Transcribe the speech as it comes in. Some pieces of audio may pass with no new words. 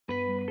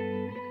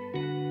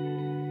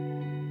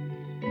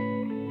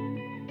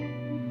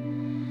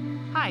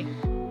Hi,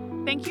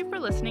 thank you for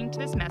listening to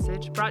this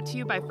message brought to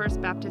you by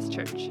First Baptist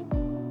Church.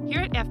 Here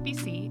at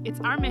FBC, it's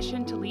our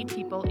mission to lead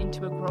people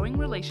into a growing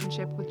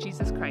relationship with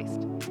Jesus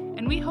Christ,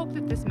 and we hope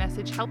that this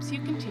message helps you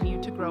continue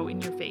to grow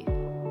in your faith.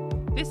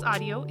 This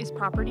audio is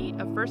property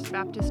of First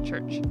Baptist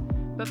Church,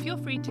 but feel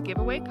free to give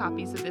away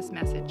copies of this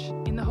message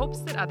in the hopes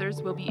that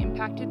others will be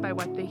impacted by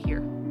what they hear.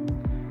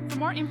 For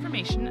more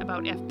information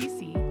about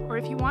FBC, or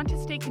if you want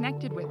to stay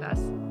connected with us,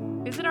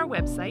 visit our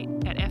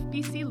website at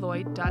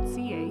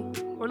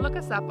fbcloyd.ca or look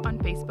us up on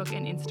Facebook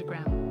and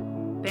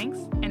Instagram. Thanks,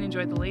 and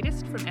enjoy the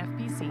latest from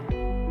FBC.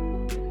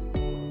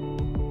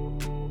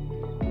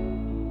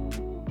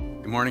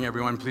 Good morning,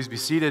 everyone. Please be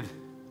seated.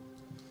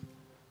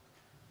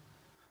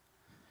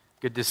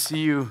 Good to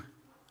see you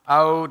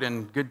out,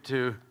 and good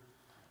to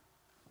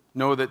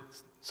know that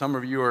some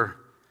of you are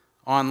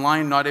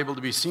online, not able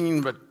to be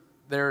seen, but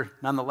there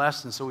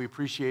nonetheless, and so we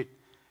appreciate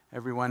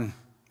everyone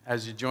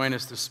as you join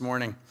us this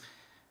morning.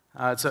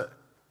 It's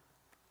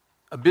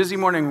a busy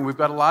morning. We've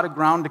got a lot of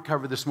ground to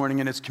cover this morning,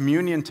 and it's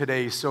communion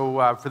today.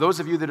 So for those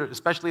of you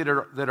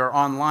that are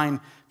online,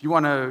 if you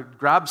want to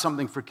grab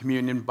something for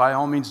communion, by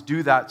all means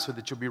do that so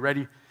that you'll be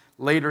ready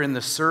later in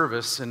the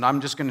service. And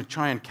I'm just going to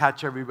try and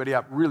catch everybody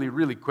up really,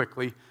 really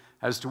quickly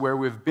as to where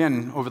we've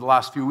been over the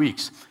last few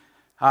weeks.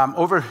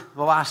 Over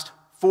the last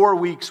 4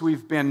 weeks,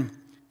 we've been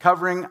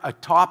covering a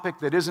topic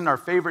that isn't our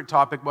favorite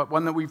topic, but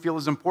one that we feel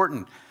is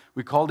important.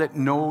 We called it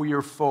Know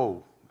Your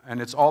Foe. And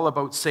it's all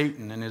about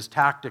Satan and his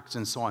tactics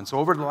and so on. So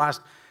over the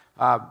last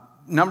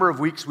number of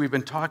weeks, we've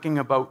been talking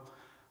about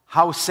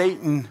how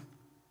Satan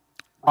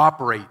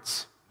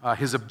operates,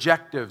 his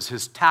objectives,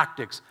 his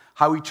tactics,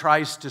 how he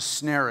tries to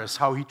snare us,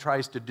 how he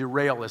tries to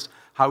derail us,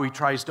 how he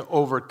tries to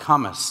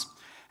overcome us.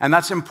 And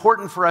that's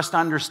important for us to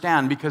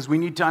understand, because we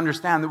need to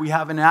understand that we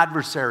have an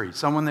adversary,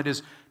 someone that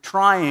is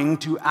trying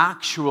to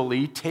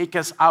actually take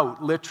us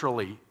out,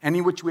 literally, any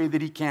which way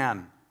that he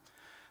can.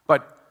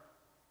 But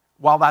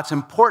while that's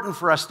important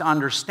for us to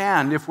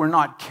understand, if we're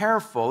not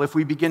careful, if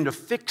we begin to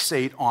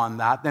fixate on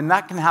that, then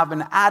that can have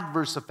an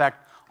adverse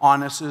effect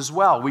on us as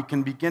well. We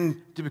can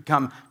begin to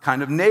become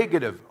kind of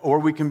negative, or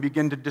we can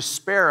begin to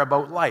despair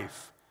about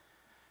life.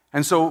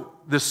 And so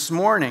this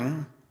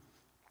morning,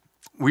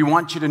 we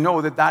want you to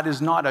know that that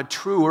is not a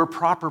true or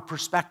proper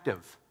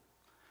perspective.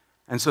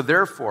 And so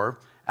therefore,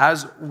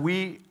 as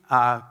we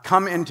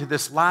come into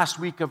this last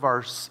week of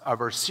our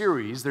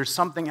series, there's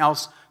something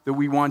else that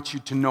we want you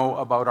to know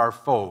about our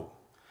foe.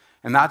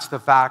 And that's the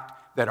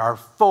fact that our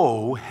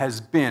foe has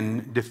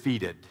been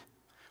defeated.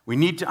 We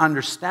need to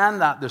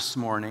understand that this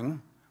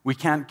morning. We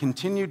can't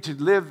continue to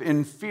live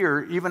in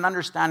fear, even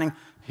understanding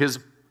his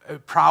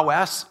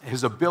prowess,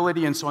 his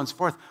ability, and so on and so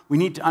forth. We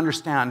need to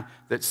understand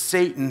that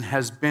Satan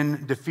has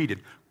been defeated.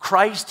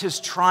 Christ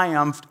has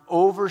triumphed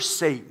over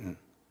Satan.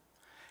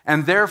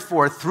 And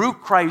therefore, through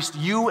Christ,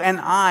 you and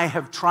I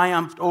have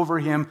triumphed over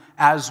him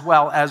as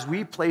well, as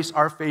we place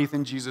our faith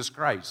in Jesus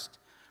Christ.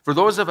 For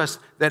those of us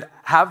that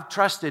have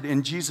trusted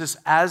in Jesus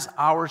as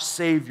our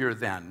Savior,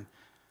 then,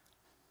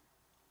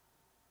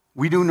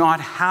 we do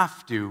not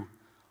have to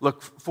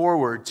look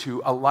forward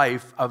to a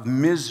life of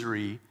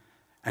misery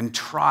and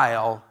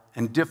trial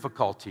and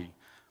difficulty,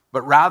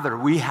 but rather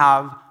we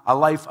have a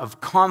life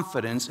of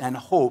confidence and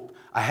hope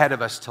ahead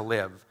of us to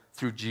live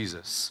through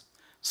Jesus.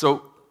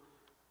 So,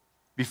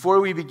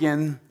 before we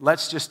begin,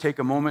 let's just take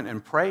a moment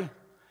and pray.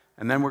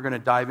 And then we're going to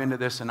dive into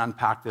this and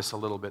unpack this a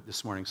little bit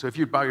this morning. So if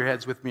you'd bow your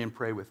heads with me and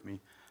pray with me.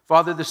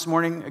 Father, this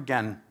morning,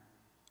 again,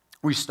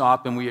 we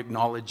stop and we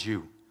acknowledge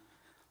you.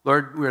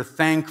 Lord, we're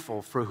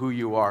thankful for who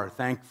you are,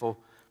 thankful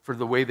for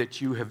the way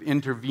that you have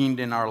intervened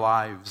in our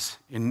lives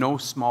in no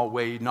small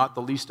way, not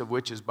the least of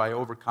which is by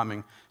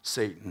overcoming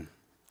Satan.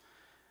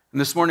 And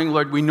this morning,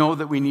 Lord, we know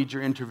that we need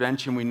your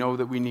intervention. We know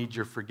that we need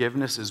your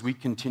forgiveness as we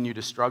continue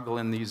to struggle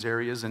in these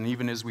areas, and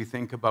even as we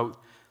think about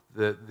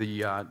the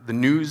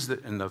news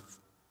and the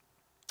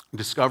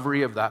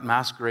discovery of that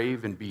mass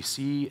grave in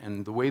BC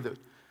and the way that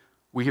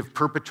we have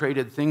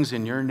perpetrated things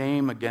in your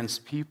name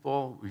against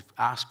people. We've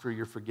asked for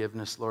your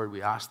forgiveness, Lord.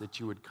 We ask that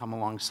you would come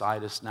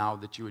alongside us now,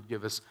 that you would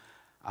give us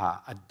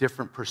a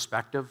different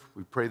perspective.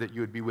 We pray that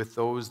you would be with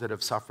those that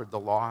have suffered the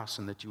loss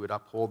and that you would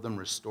uphold them,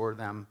 restore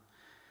them.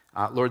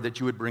 Lord, that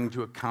you would bring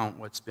to account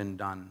what's been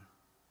done.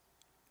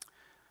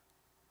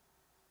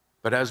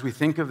 But as we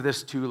think of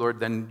this too, Lord,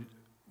 then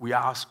we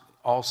ask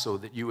also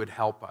that you would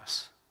help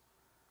us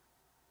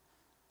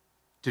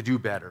to do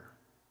better,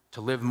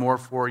 to live more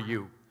for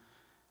you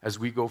as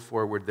we go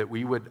forward, that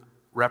we would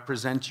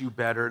represent you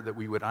better, that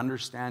we would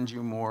understand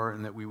you more,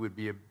 and that we would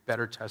be a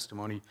better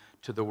testimony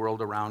to the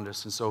world around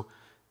us. And so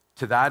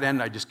to that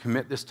end, I just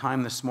commit this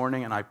time this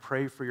morning, and I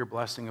pray for your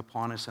blessing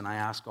upon us, and I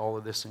ask all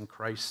of this in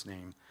Christ's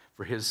name,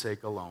 for his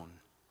sake alone.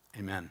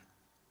 Amen.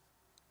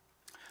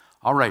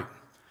 All right.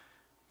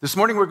 This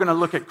morning we're going to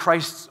look at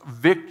Christ's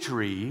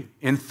victory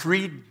in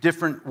 3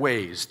 different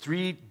ways,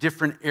 3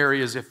 different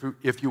areas,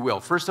 if you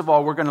will. First of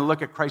all, we're going to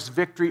look at Christ's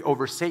victory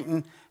over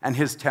Satan and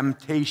his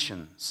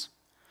temptations.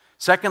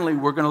 Secondly,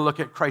 we're going to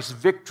look at Christ's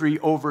victory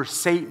over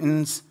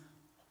Satan's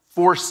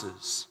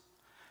forces.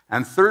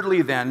 And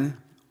thirdly, then,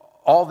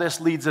 all this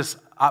leads us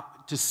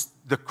up to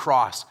the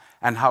cross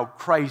and how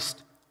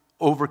Christ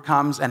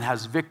overcomes and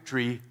has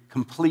victory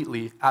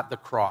completely at the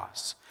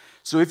cross.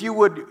 So if you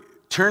would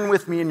turn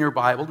with me in your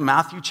Bible,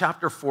 Matthew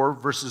chapter 4,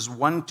 verses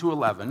 1 to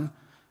 11.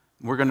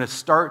 We're going to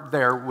start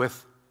there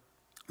with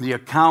the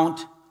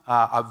account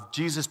of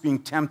Jesus being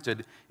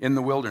tempted in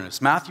the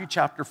wilderness. Matthew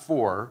chapter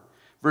 4,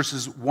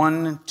 verses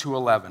 1 to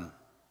 11.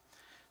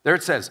 There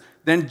it says,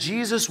 "Then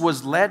Jesus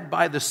was led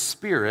by the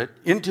Spirit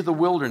into the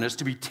wilderness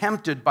to be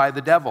tempted by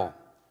the devil.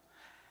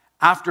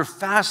 After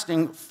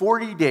fasting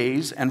 40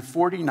 days and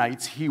 40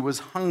 nights, he was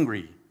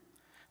hungry.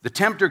 The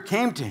tempter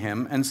came to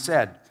him and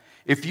said,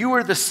 'If you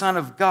are the Son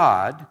of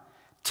God,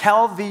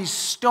 tell these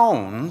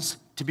stones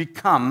to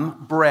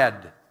become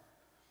bread.'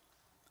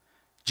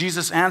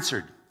 Jesus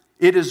answered,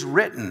 'It is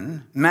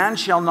written, man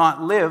shall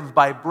not live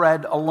by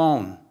bread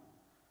alone,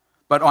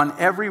 but on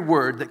every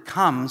word that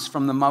comes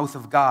from the mouth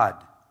of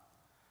God.'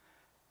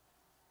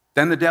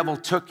 Then the devil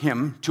took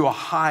him to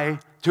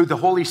the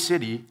holy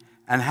city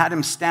and had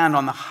him stand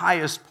on the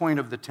highest point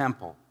of the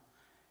temple.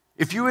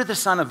 'If you are the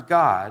Son of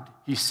God,'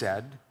 he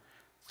said,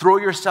 'throw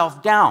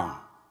yourself down,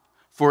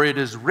 for it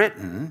is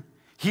written,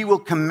 he will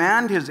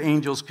command his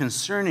angels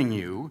concerning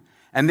you,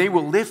 and they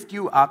will lift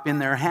you up in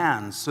their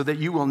hands, so that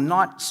you will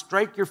not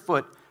strike your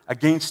foot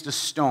against a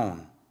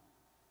stone.'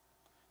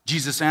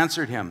 Jesus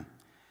answered him,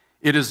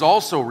 'It is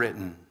also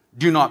written,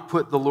 do not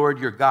put the Lord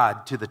your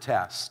God to the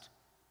test.'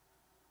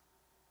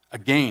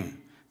 Again,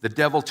 the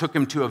devil took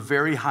him to a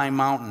very high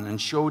mountain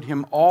and showed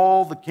him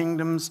all the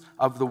kingdoms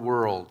of the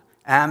world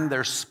and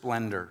their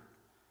splendor.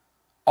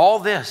 'All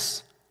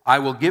this I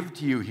will give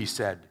to you,' he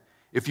said,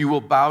 'if you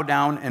will bow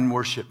down and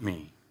worship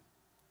me.'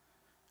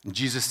 And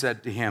Jesus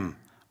said to him,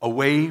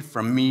 'Away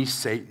from me,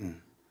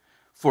 Satan,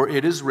 for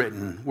it is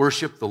written,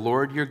 worship the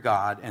Lord your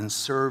God and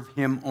serve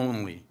him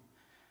only.'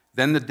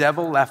 Then the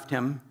devil left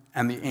him,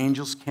 and the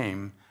angels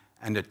came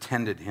and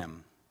attended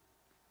him."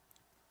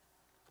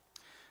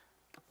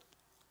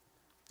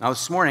 Now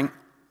this morning,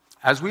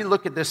 as we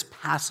look at this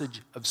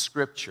passage of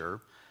Scripture,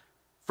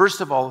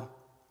 first of all,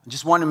 I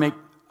just want to make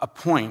a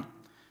point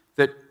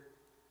that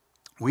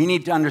we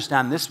need to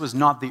understand this was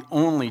not the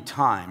only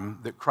time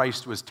that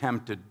Christ was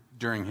tempted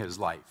during his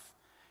life.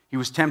 He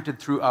was tempted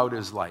throughout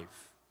his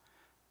life.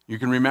 You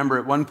can remember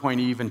at one point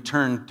he even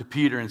turned to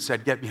Peter and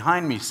said, "Get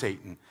behind me,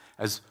 Satan,"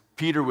 as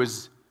Peter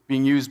was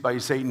being used by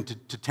Satan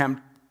to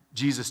tempt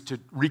Jesus to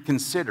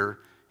reconsider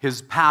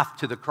his path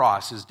to the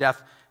cross, his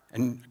death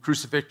and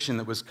crucifixion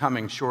that was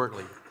coming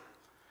shortly.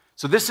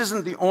 So this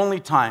isn't the only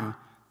time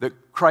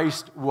that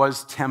Christ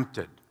was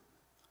tempted.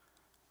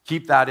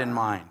 Keep that in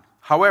mind.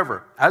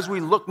 However, as we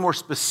look more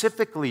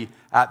specifically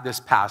at this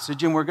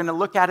passage, and we're going to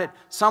look at it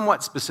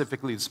somewhat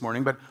specifically this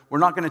morning, but we're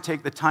not going to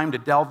take the time to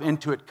delve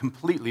into it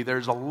completely.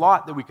 There's a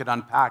lot that we could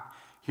unpack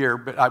here,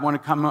 but I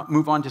want to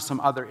move on to some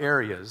other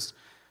areas.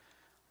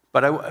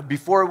 But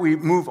before we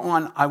move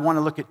on, I want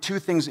to look at two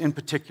things in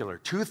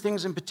particular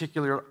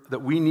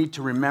that we need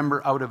to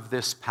remember out of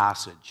this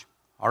passage.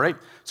 All right?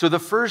 So the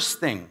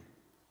first thing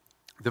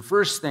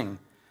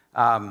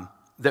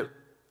that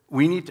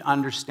we need to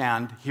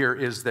understand here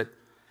is that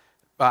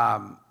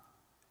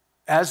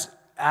as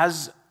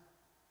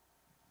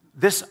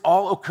this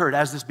all occurred,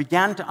 as this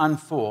began to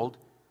unfold,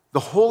 the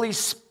Holy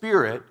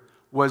Spirit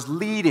was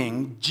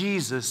leading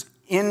Jesus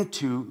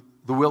into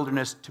the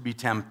wilderness to be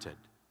tempted.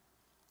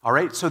 All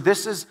right, so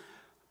this is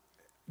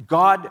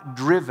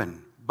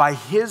God-driven by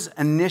his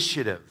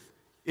initiative,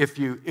 if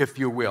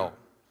you will.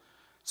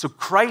 So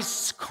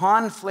Christ's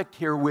conflict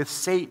here with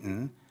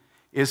Satan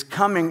is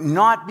coming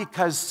not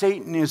because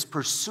Satan is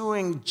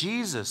pursuing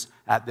Jesus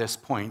at this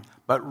point,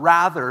 but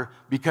rather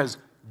because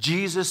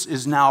Jesus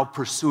is now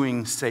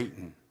pursuing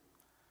Satan.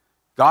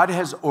 God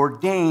has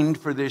ordained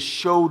for this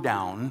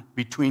showdown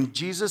between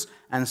Jesus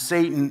and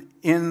Satan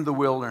in the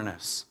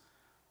wilderness.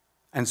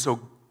 And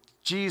so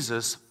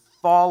Jesus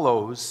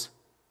follows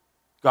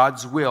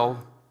God's will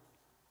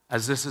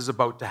as this is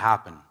about to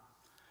happen.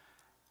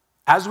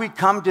 As we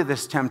come to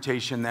this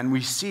temptation, then,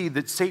 we see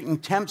that Satan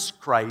tempts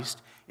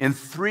Christ in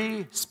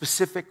three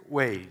specific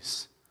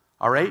ways.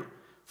 All right?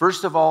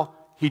 First of all,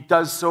 he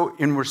does so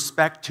in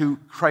respect to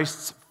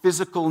Christ's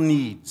physical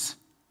needs.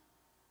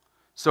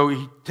 So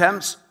he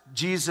tempts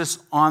Jesus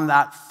on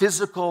that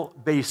physical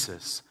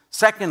basis.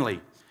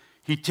 Secondly,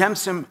 he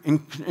tempts him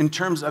in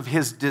terms of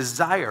his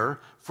desire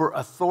for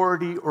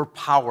authority or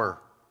power.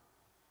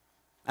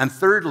 And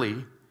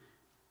thirdly,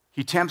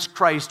 he tempts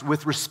Christ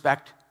with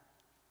respect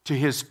to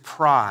his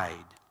pride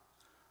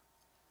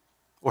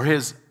or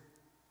his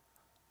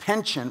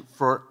penchant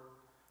for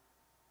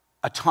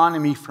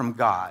autonomy from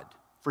God,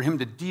 for him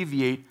to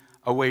deviate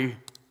away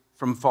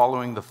from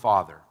following the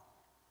Father.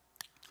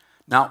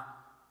 Now,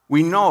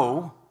 we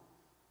know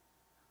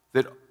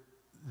that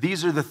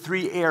these are the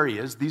three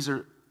areas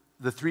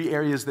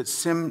that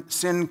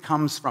sin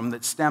comes from,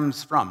 that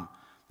stems from.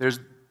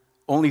 There's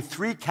only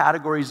three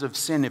categories of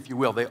sin, if you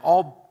will. They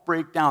all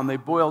they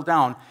boil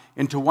down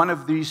into one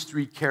of these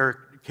three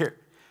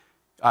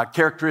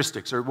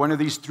characteristics, or one of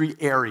these three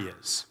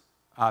areas.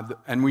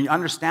 And we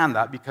understand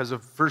that because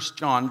of 1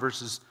 John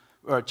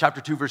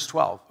chapter 2, verse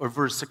 12, or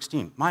verse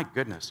 16. My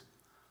goodness.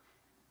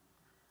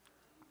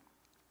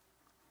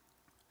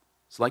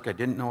 It's like I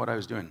didn't know what I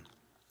was doing,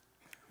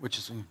 which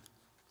is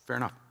fair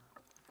enough.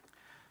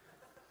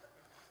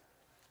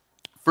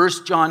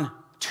 1 John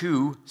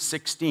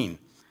 2:16.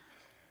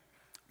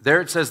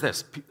 There it says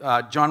this.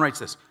 John writes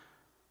this.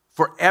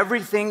 For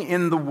everything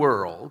in the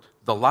world,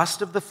 the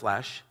lust of the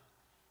flesh,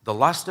 the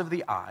lust of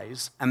the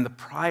eyes, and the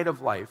pride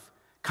of life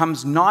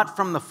comes not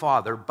from the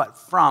Father, but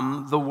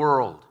from the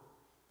world.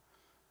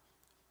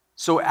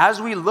 So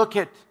as we look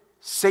at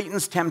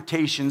Satan's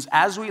temptations,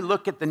 as we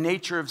look at the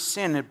nature of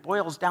sin, it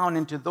boils down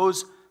into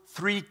those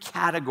three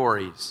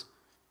categories.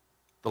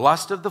 The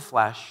lust of the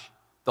flesh,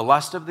 the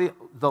lust of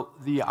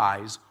the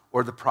eyes,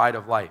 or the pride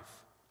of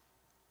life.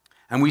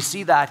 And we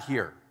see that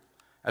here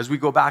as we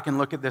go back and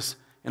look at this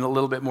in a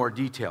little bit more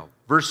detail.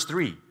 Verse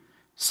 3,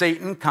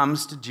 Satan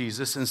comes to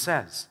Jesus and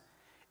says,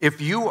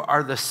 if you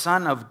are the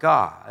Son of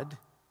God,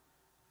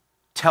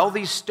 tell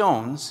these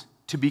stones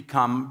to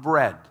become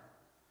bread.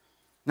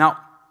 Now,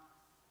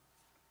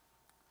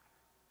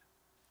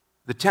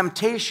 the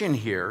temptation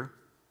here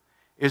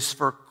is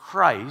for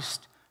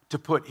Christ to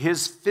put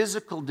his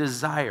physical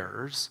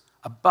desires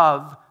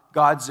above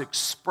God's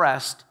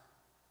expressed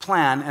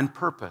plan and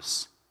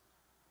purpose.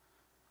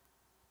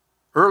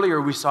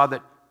 Earlier we saw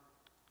that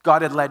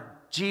God had led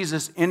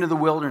Jesus into the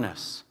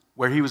wilderness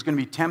where he was going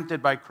to be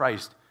tempted by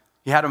Christ.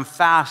 He had him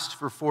fast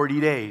for 40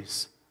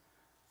 days,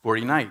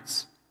 40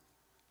 nights.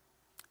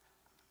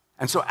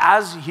 And so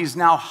as he's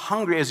now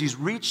hungry, as he's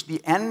reached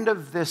the end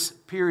of this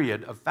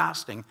period of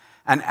fasting,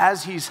 and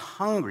as he's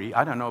hungry,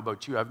 I don't know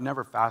about you, I've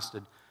never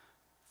fasted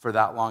for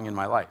that long in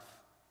my life.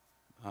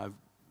 I've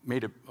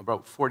made it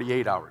about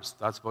 48 hours.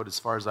 That's about as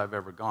far as I've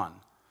ever gone.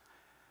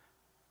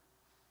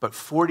 But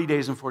 40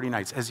 days and 40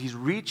 nights. As he's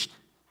reached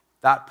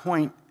that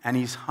point and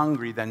he's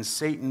hungry, then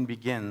Satan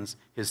begins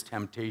his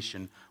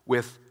temptation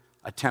with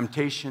a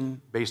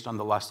temptation based on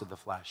the lust of the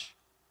flesh.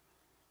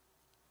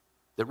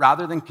 That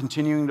rather than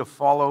continuing to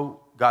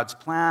follow God's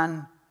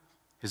plan,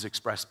 his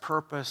express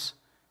purpose,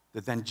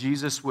 that then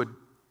Jesus would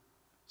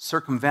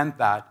circumvent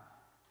that,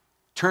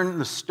 turn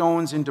the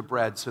stones into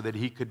bread so that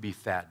he could be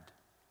fed.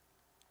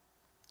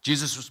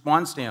 Jesus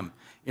responds to him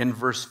in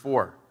verse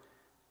 4.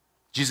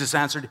 Jesus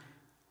answered,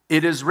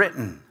 it is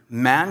written,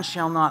 man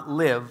shall not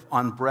live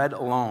on bread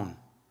alone,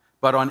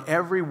 but on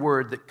every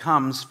word that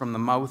comes from the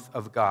mouth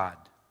of God.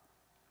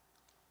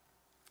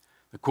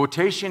 The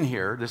quotation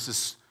here, this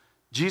is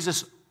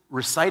Jesus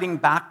reciting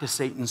back to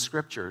Satan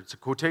scripture. It's a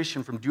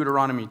quotation from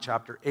Deuteronomy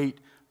chapter 8,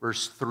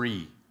 verse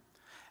 3.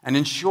 And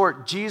in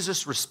short,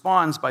 Jesus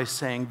responds by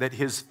saying that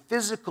his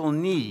physical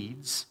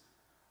needs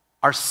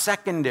are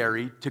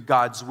secondary to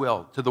God's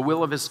will, to the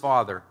will of his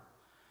Father.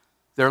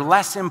 They're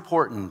less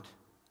important.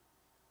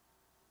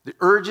 The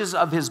urges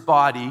of his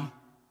body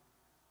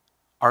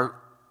are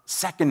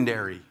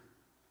secondary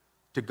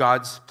to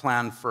God's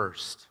plan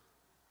first.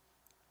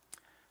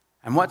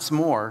 And what's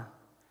more,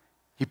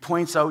 he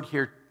points out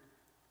here,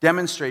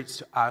 demonstrates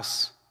to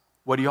us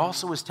what he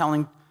also was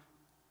telling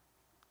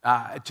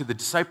to the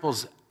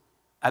disciples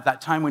at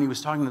that time when he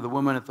was talking to the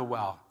woman at the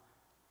well,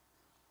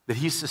 that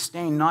he's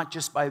sustained not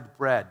just by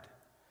bread,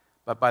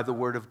 but by the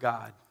word of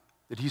God,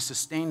 that he's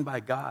sustained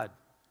by God.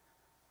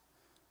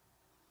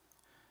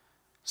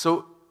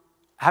 So,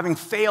 having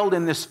failed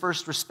in this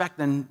first respect,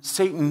 then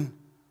Satan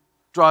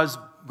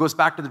goes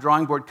back to the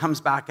drawing board, comes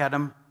back at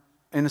him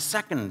in a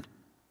second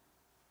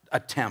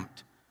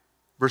attempt,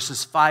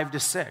 verses 5 to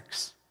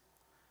 6.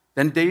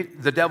 Then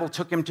the devil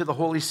took him to the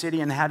holy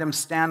city and had him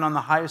stand on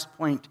the highest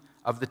point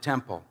of the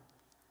temple.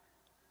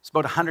 It's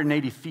about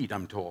 180 feet,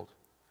 I'm told.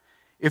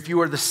 If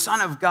you are the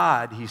Son of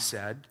God, he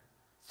said,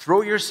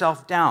 throw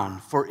yourself down,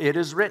 for it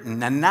is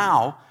written. And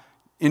now,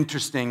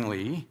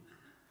 interestingly,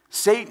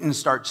 Satan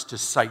starts to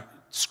cite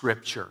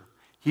Scripture.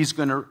 He's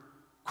going to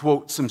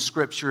quote some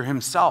Scripture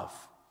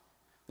himself.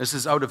 This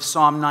is out of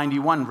Psalm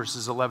 91,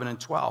 verses 11 and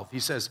 12. He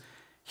says,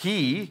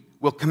 he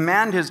will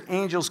command his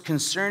angels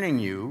concerning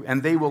you,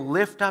 and they will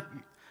lift up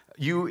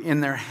you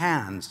in their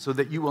hands so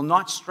that you will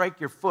not strike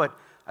your foot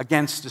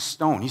against a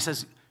stone. He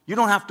says, you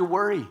don't have to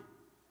worry.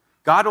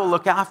 God will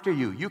look after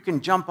you. You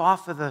can jump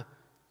off of the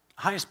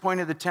highest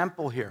point of the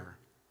temple here.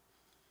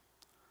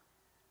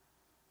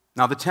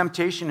 Now, the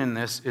temptation in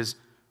this is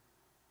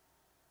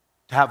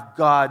to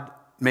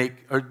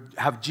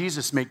have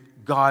Jesus make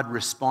God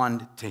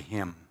respond to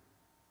him.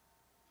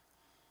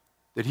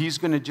 That he's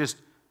going to just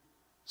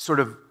sort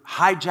of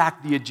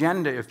hijack the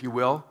agenda, if you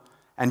will,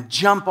 and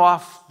jump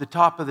off the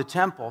top of the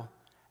temple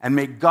and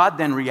make God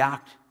then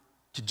react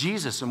to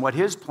Jesus and what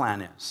his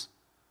plan is.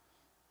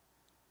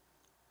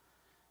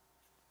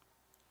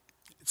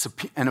 It's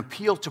an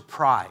appeal to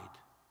pride.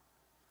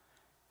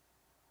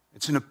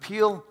 It's an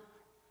appeal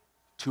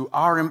to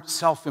our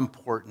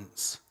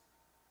self-importance,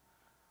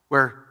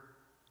 where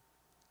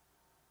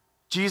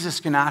Jesus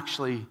can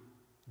actually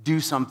do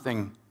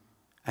something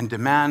and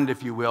demand,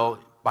 if you will,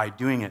 by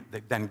doing it,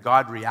 that then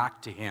God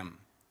react to him.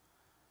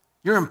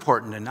 You're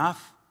important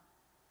enough.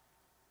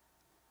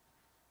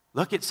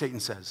 Look at, Satan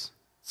says.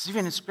 It's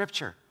even in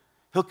Scripture.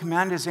 He'll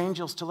command his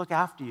angels to look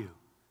after you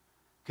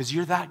because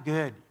you're that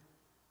good.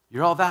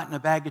 You're all that in a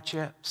bag of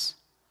chips.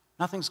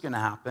 Nothing's going to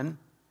happen.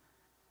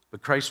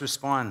 But Christ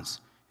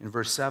responds in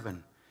verse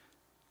 7.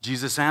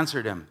 Jesus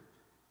answered him,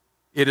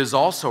 "It is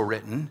also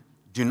written,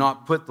 do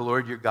not put the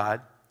Lord your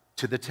God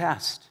to the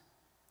test."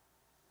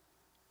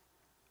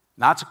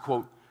 And that's a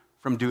quote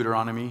from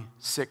Deuteronomy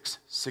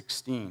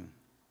 6:16.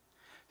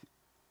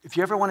 If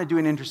you ever want to do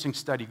an interesting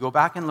study, go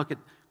back and look at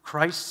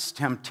Christ's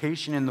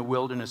temptation in the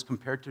wilderness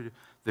compared to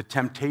the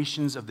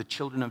temptations of the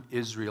children of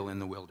Israel in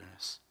the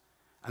wilderness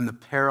and the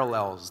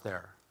parallels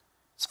there.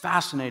 It's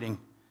fascinating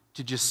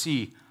to just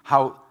see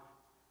how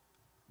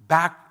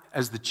back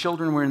as the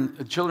children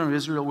of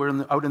Israel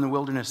were out in the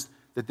wilderness,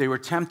 that they were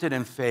tempted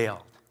and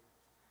failed.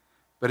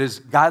 But as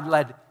God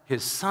led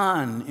his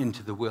son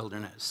into the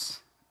wilderness,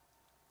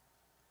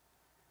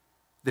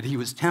 that he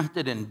was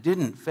tempted and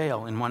didn't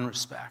fail in one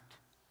respect.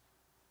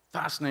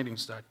 Fascinating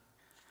study.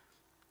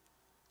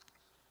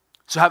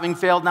 So having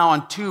failed now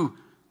on 2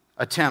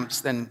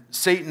 attempts, then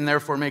Satan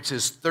therefore makes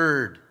his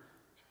 3rd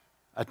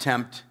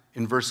attempt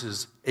in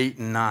verses 8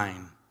 and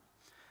 9.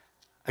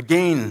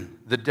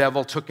 Again, the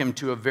devil took him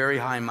to a very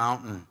high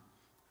mountain,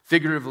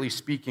 figuratively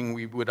speaking,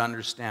 we would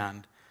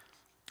understand,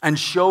 and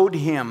showed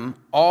him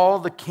all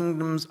the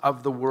kingdoms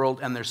of the world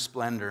and their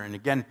splendor. And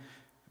again,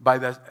 by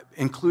the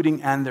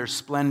including and their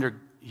splendor,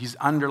 he's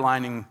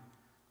underlining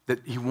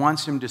that he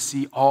wants him to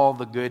see all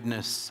the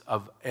goodness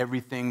of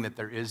everything that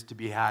there is to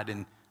be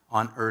had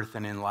on earth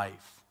and in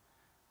life.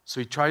 So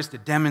he tries to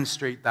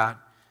demonstrate that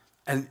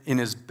in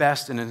his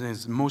best and in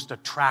his most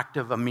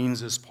attractive a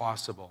means as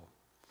possible.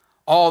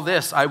 "All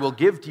this I will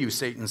give to you,"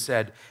 Satan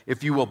said,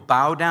 "if you will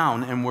bow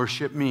down and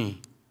worship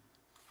me."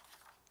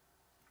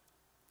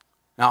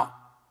 Now,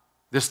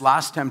 this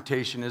last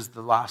temptation is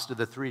the last of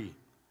the 3.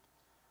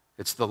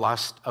 It's the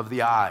lust of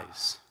the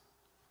eyes,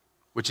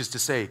 which is to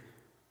say,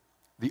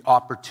 the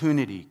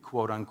opportunity,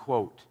 quote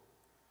unquote,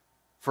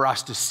 for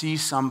us to see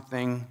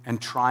something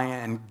and try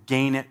and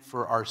gain it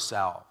for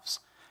ourselves,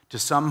 to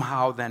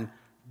somehow then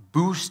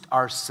boost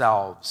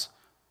ourselves,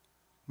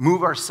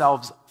 move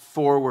ourselves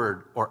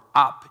forward or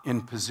up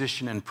in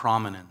position and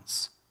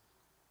prominence.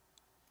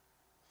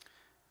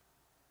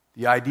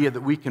 The idea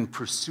that we can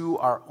pursue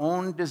our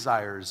own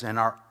desires and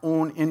our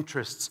own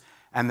interests,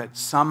 and that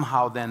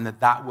somehow then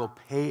that will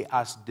pay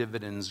us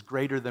dividends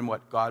greater than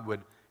what God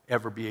would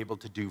ever be able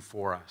to do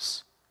for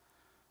us.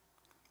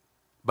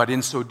 But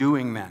in so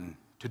doing then,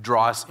 to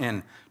draw us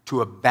in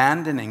to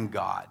abandoning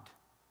God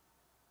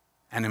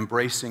and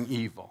embracing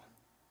evil.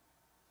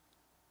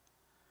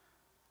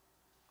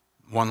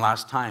 One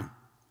last time,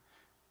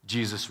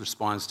 Jesus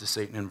responds to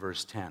Satan in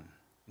verse 10.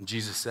 And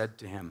Jesus said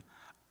to him,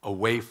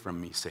 "Away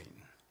from me,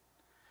 Satan.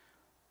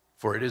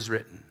 For it is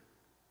written,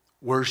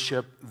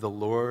 worship the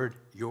Lord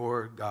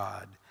your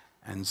God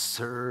and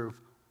serve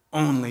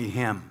only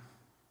him."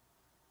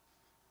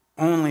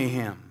 Only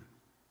him.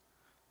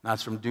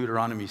 That's from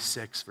Deuteronomy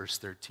 6, verse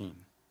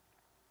 13.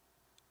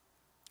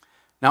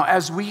 Now,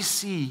 as we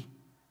see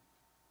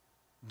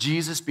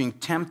Jesus being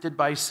tempted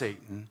by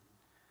Satan,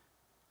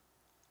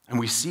 and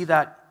we see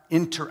that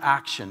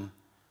interaction,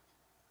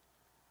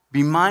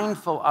 be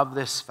mindful of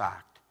this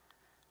fact.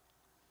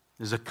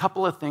 There's a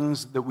couple of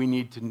things that we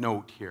need to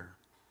note here,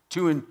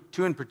 two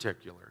in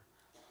particular.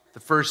 The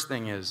first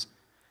thing is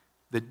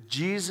that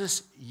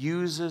Jesus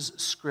uses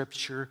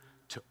Scripture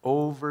to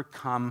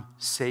overcome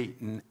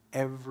Satan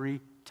every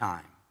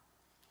time.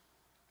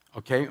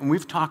 Okay? And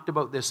we've talked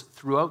about this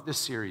throughout this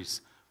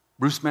series.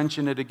 Bruce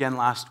mentioned it again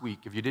last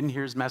week. If you didn't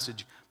hear his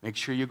message, make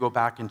sure you go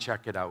back and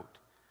check it out.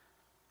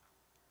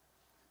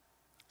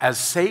 As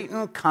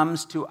Satan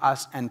comes to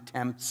us and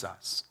tempts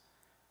us,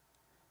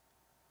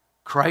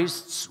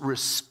 Christ's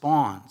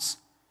response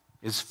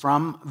is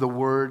from the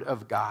Word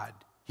of God.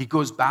 He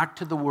goes back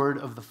to the Word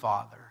of the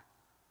Father,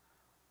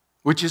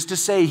 which is to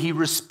say, he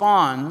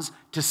responds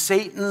to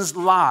Satan's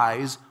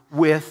lies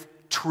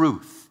with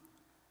truth.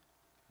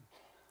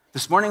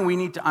 This morning we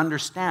need to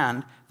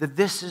understand that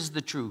this is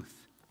the truth.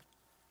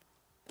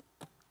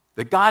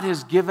 That God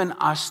has given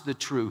us the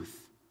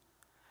truth.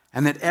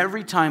 And that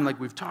every time, like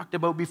we've talked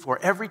about before,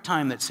 every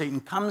time that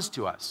Satan comes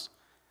to us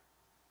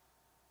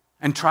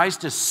and tries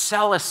to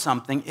sell us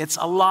something, it's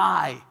a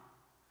lie.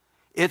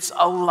 It's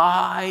a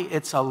lie,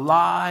 it's a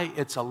lie,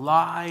 it's a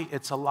lie,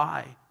 it's a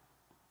lie.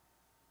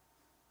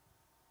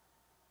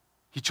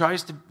 He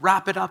tries to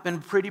wrap it up in a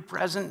pretty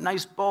present,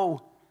 nice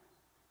bow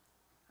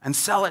and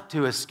sell it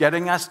to us,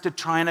 getting us to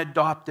try and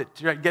adopt it,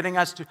 getting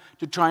us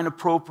to try and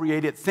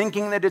appropriate it,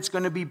 thinking that it's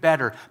going to be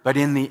better. But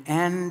in the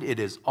end, it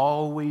is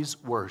always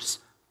worse.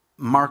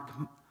 Mark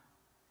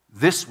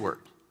this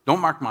word. Don't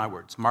mark my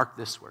words. Mark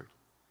this word.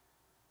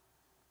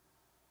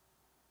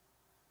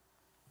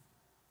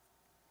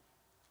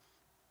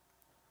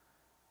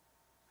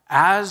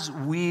 As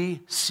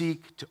we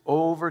seek to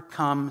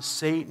overcome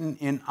Satan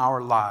in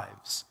our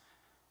lives,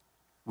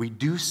 we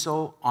do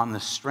so on the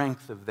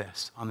strength of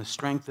this, on the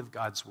strength of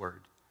God's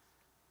word.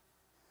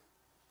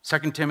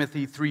 2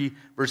 Timothy 3,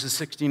 verses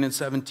 16 and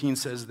 17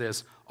 says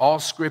this, all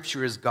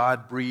Scripture is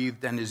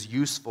God-breathed and is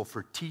useful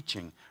for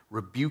teaching,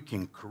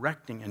 rebuking,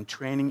 correcting, and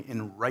training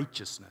in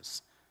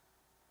righteousness,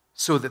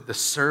 so that the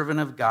servant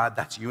of God,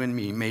 that's you and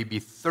me, may be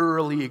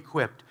thoroughly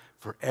equipped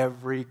for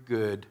every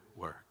good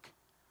work.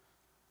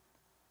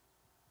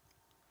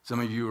 Some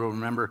of you will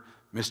remember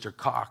Mr.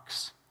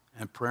 Cox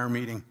at prayer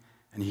meeting,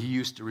 and he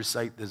used to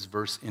recite this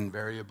verse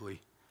invariably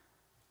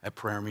at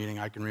prayer meeting.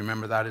 I can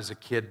remember that as a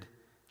kid.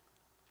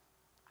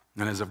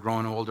 And as I've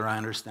grown older, I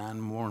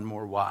understand more and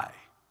more why.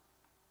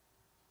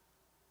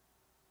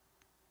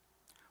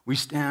 We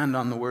stand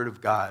on the Word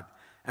of God,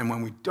 and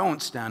when we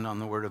don't stand on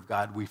the Word of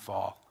God, we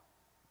fall.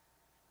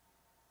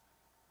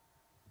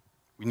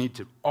 We need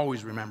to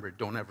always remember it.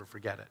 Don't ever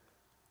forget it.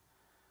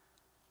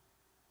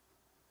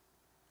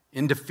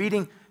 In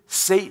defeating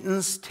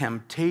Satan's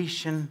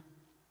temptation,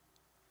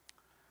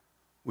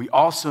 we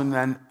also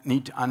then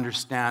need to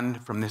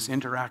understand from this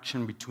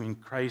interaction between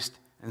Christ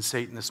and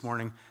Satan this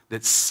morning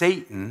that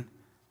Satan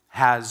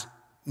has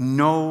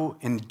no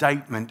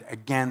indictment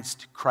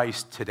against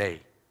Christ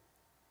today.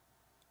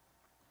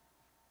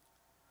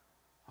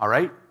 All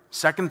right?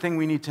 Second thing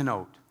we need to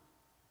note.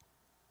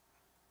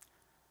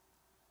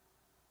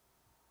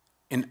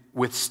 In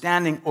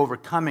withstanding,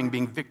 overcoming,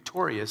 being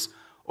victorious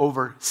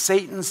over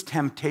Satan's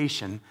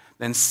temptation,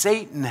 then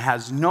Satan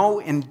has no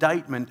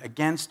indictment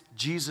against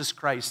Jesus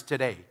Christ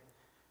today.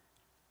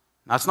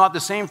 Now, it's not the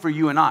same for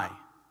you and I.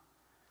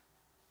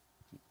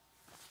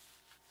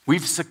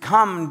 We've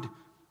succumbed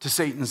to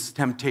Satan's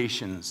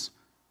temptations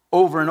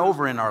over and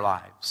over in our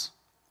lives.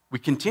 We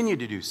continue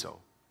to do so.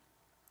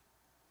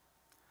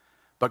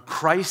 But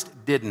Christ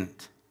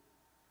didn't.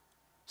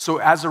 So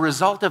as a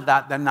result of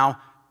that, then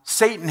now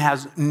Satan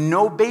has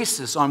no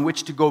basis on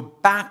which to go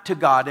back to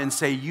God and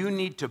say, you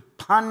need to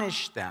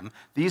punish them.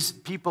 These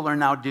people are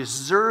now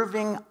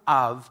deserving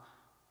of,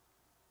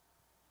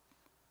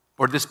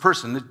 or this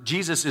person,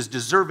 Jesus is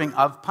deserving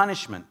of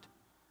punishment.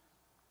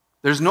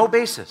 There's no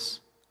basis.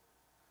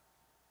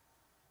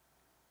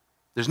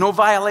 There's no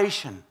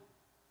violation.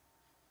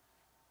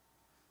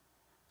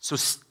 So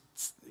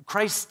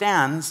Christ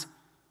stands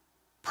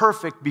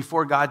perfect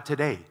before God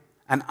today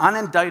and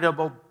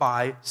unindictable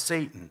by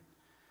Satan.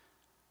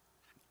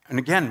 And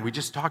again, we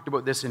just talked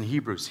about this in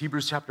Hebrews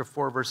chapter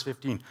 4, verse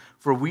 15.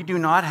 For we do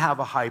not have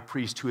a high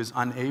priest who is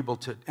unable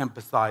to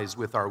empathize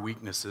with our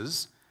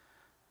weaknesses,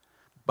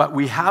 but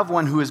we have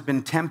one who has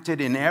been tempted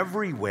in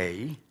every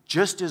way,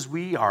 just as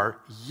we are,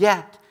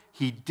 yet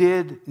he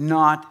did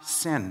not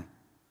sin.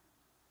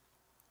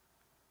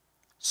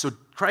 So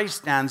Christ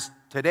stands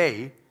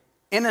today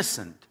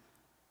innocent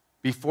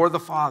before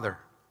the Father.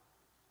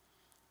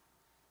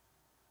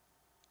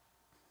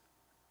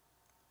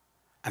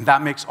 And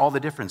that makes all the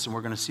difference, and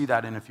we're going to see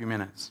that in a few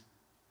minutes.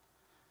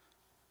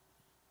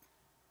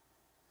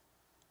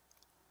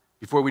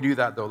 Before we do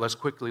that, though, let's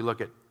quickly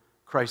look at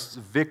Christ's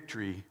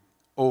victory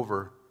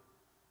over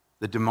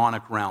the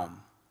demonic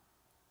realm.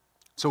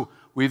 So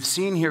we've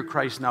seen here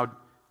Christ now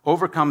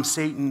overcome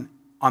Satan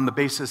on the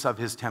basis of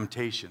his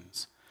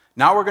temptations.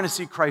 Now we're going to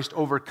see Christ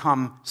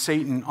overcome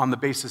Satan on the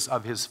basis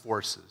of his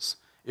forces,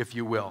 if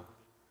you will.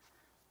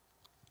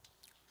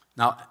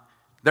 Now,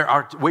 there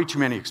are way too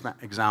many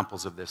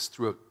examples of this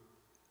throughout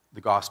the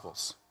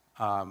Gospels.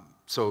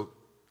 So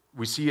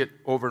we see it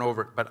over and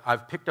over, but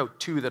I've picked out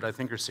two that I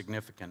think are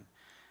significant.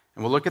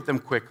 And we'll look at them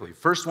quickly.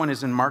 First one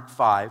is in Mark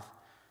 5,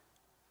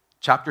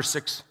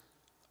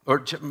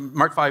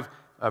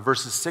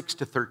 verses 6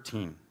 to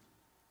 13.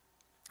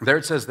 There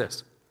it says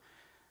this.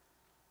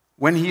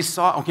 When he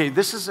saw,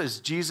 this is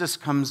as Jesus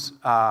comes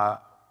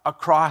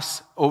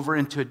across over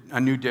into a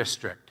new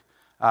district.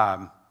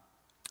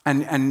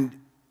 And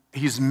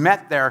he's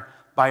met there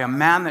by a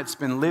man that's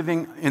been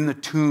living in the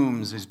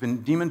tombs. He's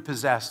been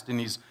demon-possessed,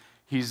 and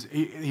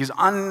he's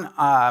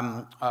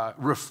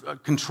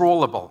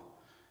uncontrollable.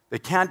 They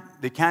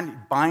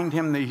can't bind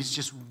him. He's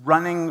just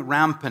running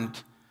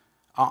rampant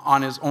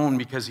on his own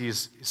because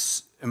he's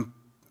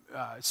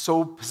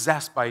so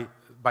possessed by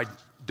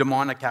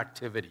demonic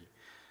activity.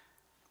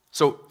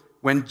 So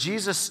when he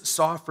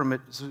saw Jesus from a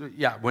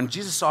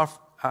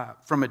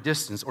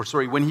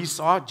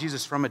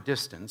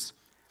distance,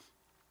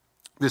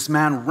 this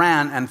man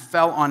ran and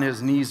fell on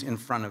his knees in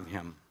front of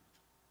him.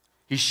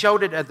 He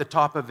shouted at the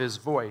top of his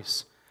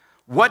voice,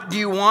 "What do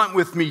you want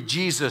with me,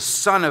 Jesus,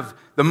 Son of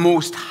the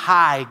Most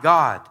High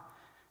God?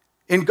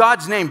 In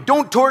God's name,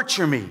 don't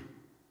torture me."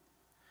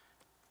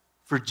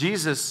 For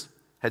Jesus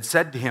had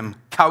said to him,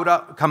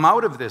 "Come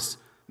out of this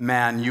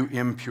man, you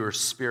impure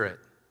spirit."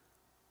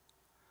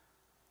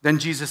 Then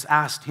Jesus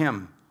asked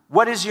him,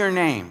 "What is your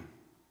name?"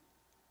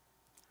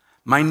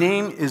 "My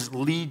name is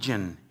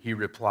Legion," he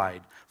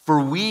replied, "for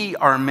we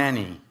are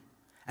many."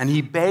 And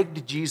he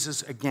begged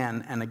Jesus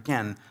again and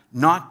again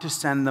not to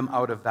send them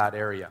out of that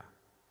area.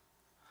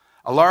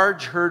 A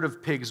large herd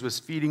of pigs was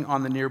feeding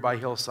on the nearby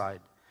hillside.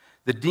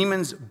 The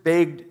demons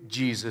begged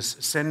Jesus,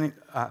 "Send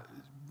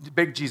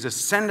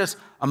us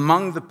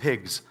among the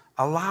pigs.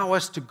 Allow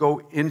us to go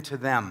into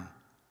them."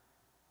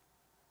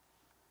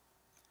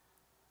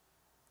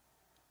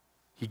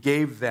 He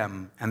gave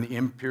them, and the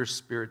impure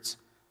spirits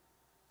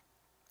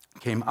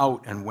came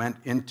out and went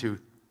into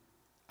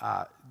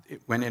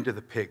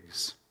the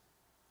pigs.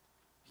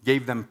 He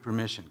gave them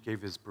permission,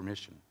 gave his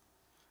permission.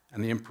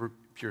 And the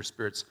impure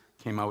spirits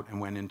came out and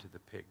went into the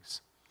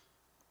pigs.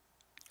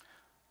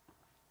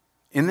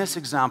 In this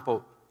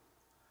example,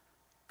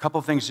 a couple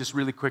things just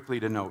really quickly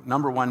to note.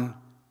 Number one,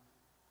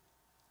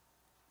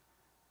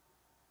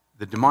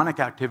 the demonic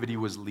activity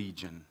was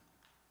legion.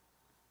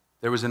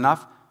 There was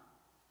enough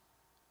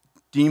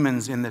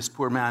demons in this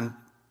poor man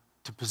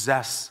to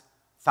possess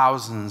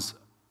thousands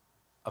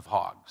of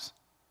hogs.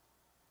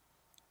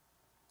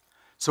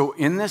 So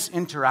in this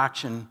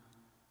interaction,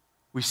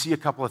 we see a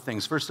couple of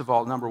things. First of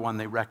all, number one,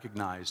 they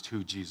recognized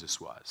who Jesus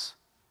was.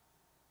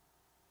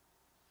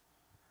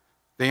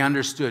 They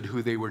understood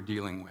who they were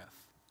dealing with.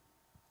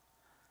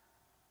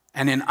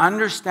 And in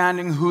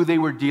understanding who they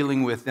were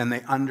dealing with, then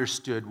they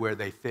understood where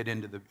they fit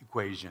into the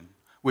equation,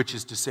 which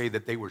is to say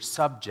that they were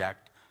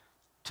subject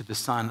to the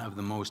Son of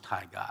the Most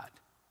High God.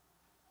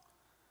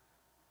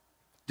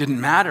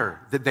 Didn't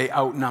matter that they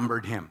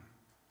outnumbered him.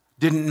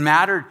 Didn't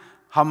matter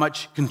how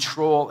much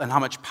control and how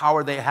much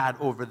power they had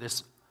over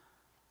this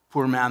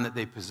poor man that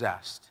they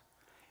possessed.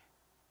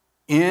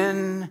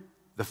 In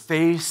the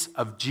face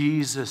of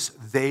Jesus,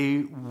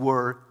 they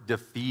were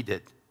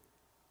defeated.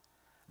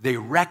 They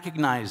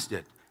recognized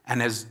it.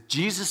 And as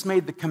Jesus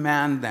made the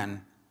command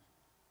then,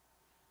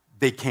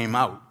 they came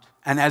out.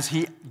 And as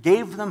he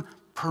gave them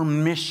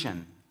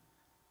permission,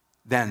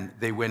 then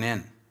they went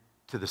in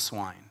to the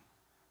swine.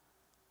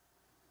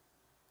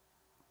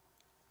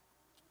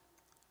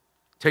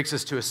 Takes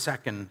us to a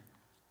second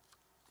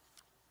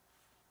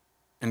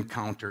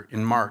encounter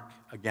in Mark,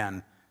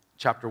 again,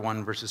 chapter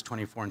 1, verses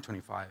 24 and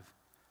 25.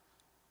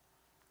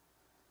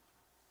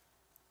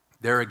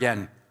 There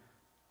again,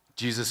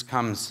 Jesus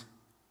comes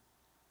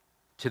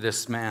to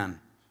this man.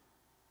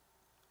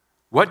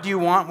 What do you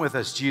want with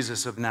us,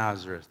 Jesus of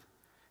Nazareth?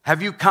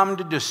 Have you come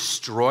to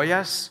destroy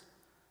us?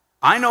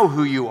 I know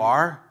who you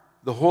are,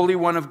 the Holy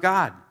One of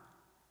God.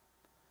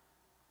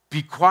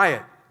 Be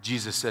quiet,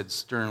 Jesus said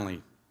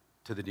sternly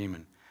to the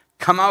demon.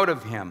 Come out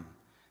of him.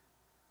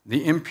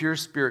 The impure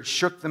spirit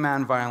shook the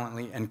man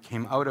violently and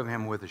came out of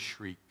him with a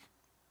shriek.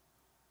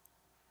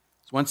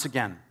 So once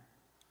again,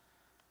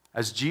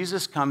 as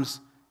Jesus comes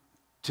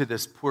to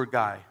this poor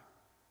guy,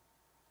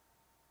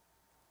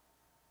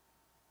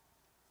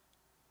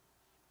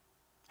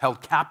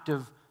 held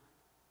captive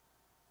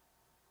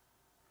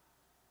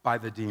by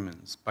the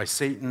demons, by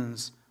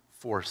Satan's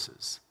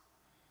forces.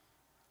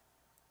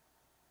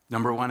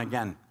 Number one,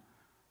 again,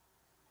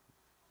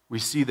 we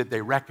see that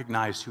they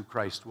recognized who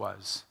Christ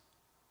was.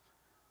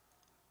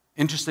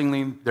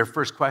 Interestingly, their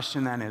first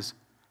question then is,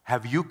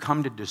 have you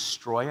come to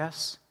destroy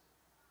us?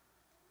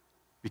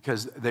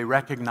 Because they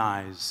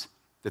recognize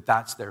that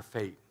that's their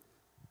fate.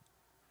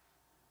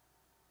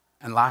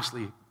 And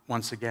lastly,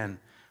 once again,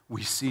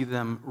 we see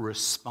them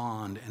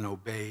respond and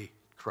obey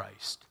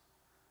Christ.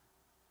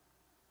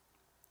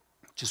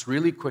 Just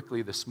really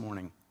quickly this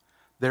morning,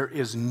 there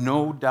is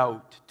no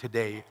doubt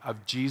today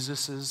of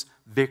Jesus'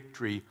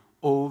 victory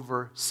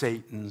over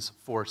Satan's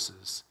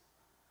forces.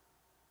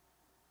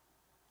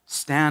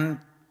 Stand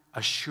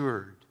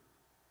assured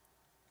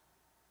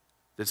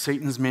that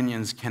Satan's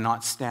minions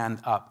cannot stand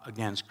up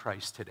against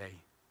Christ today.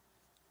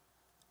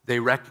 They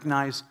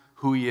recognize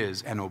who he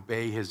is and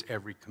obey his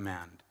every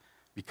command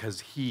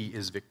because he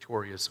is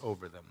victorious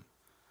over them.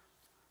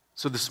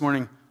 So this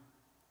morning,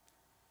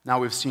 now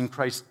we've seen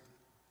Christ's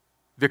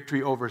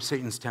victory over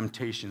Satan's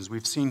temptations.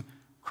 We've seen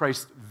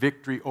Christ's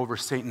victory over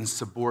Satan's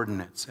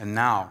subordinates. And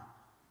now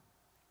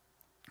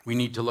we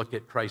need to look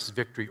at Christ's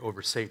victory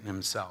over Satan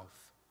himself,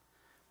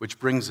 which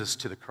brings us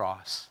to the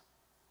cross.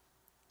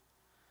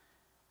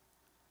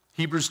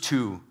 Hebrews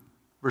 2,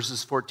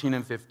 verses 14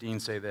 and 15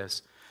 say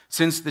this.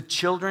 Since the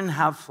children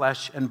have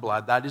flesh and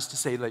blood, that is to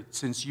say, that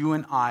since you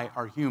and I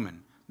are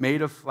human,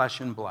 made of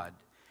flesh and blood,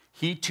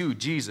 he too,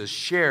 Jesus,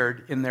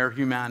 shared in their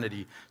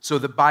humanity, so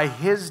that by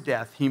his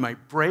death he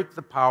might break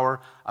the power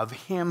of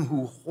him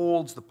who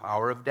holds the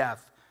power of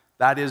death,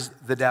 that is,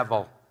 the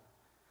devil,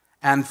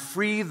 and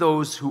free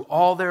those who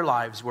all their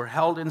lives were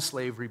held in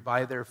slavery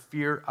by their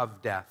fear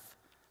of death.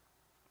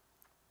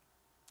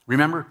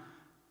 Remember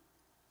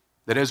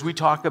that as we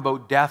talk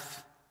about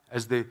death,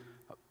 as the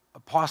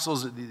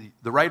apostles,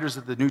 the writers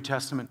of the New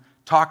Testament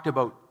talked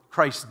about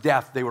Christ's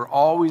death, they were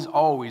always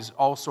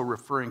also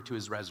referring to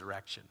his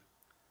resurrection.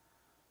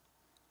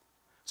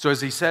 So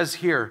as he says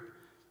here,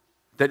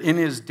 that in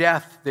his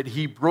death, that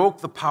he broke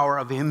the power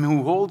of him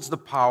who holds the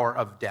power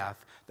of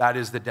death, that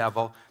is the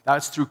devil.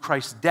 That's through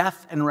Christ's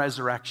death and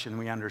resurrection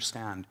we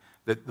understand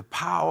that the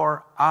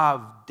power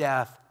of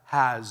death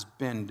has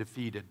been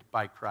defeated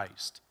by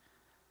Christ.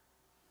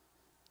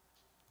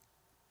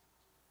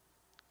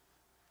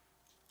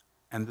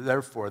 And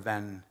therefore,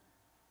 then,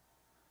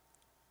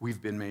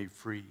 we've been made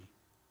free.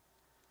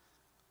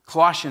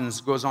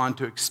 Colossians goes on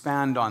to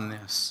expand on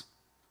this.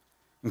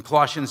 In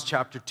Colossians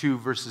chapter 2,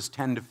 verses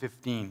 10 to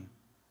 15,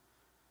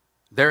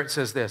 there it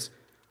says this,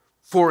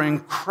 for in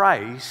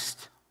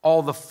Christ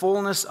all the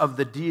fullness of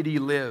the deity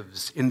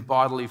lives in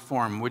bodily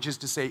form, which is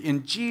to say,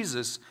 in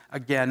Jesus,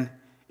 again,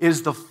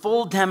 is the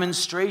full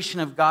demonstration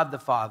of God the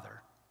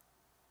Father.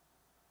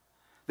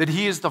 That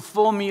he is the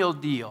full meal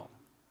deal.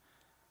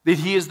 That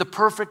he is the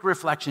perfect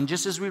reflection,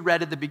 just as we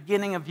read at the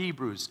beginning of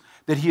Hebrews,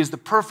 that he is the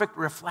perfect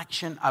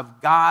reflection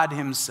of God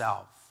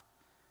himself.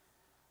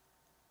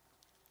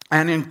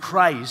 And in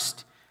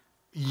Christ,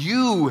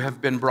 you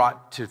have been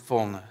brought to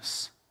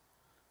fullness.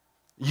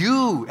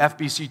 You,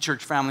 FBC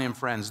Church family and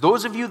friends,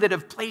 those of you that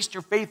have placed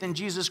your faith in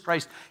Jesus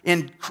Christ,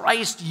 in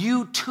Christ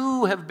you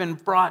too have been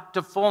brought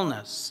to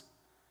fullness.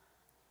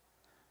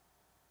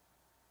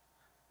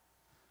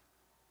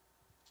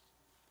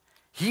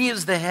 He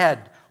is the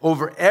head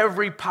over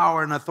every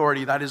power and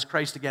authority. That is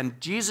Christ again.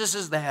 Jesus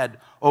is the head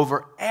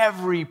over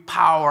every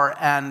power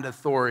and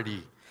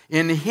authority.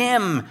 In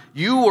him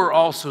you were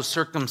also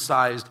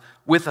circumcised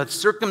with a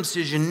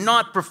circumcision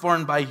not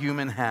performed by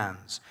human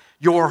hands.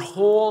 Your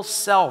whole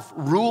self,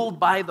 ruled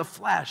by the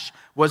flesh,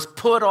 was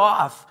put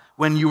off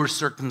when you were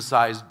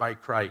circumcised by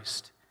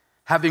Christ,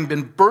 having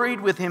been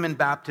buried with him in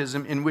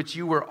baptism, in which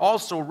you were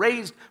also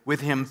raised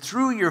with him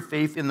through your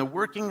faith in the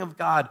working of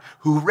God,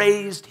 who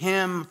raised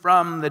him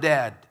from the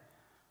dead.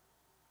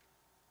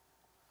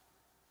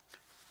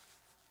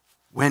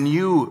 When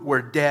you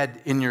were dead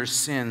in your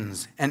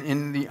sins and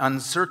in the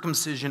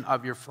uncircumcision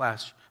of your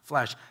flesh,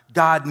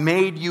 God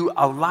made you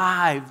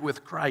alive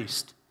with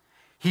Christ.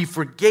 He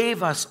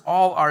forgave us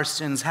all our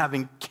sins,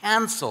 having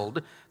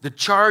canceled the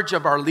charge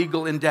of our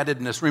legal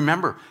indebtedness.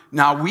 Remember,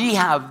 now we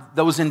have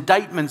those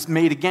indictments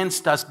made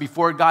against us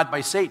before God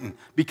by Satan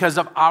because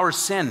of our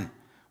sin.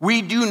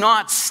 We do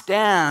not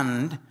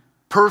stand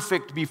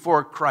perfect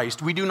before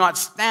Christ. We do not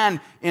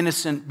stand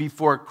innocent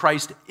before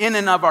Christ in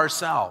and of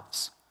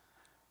ourselves,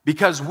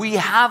 because we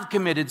have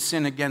committed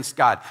sin against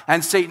God.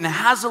 And Satan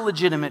has a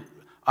legitimate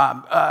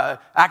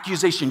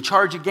accusation,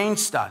 charge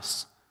against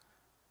us,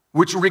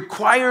 which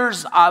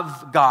requires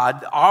of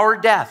God our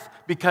death,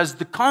 because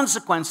the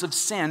consequence of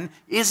sin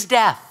is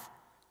death.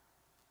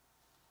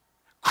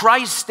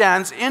 Christ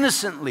stands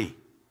innocently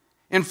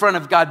in front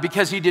of God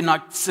because he did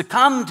not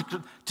succumb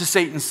to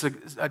Satan's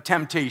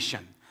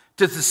temptation,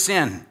 to the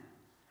sin.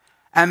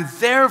 And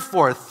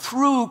therefore,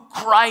 through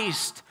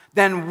Christ,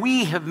 then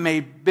we have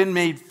been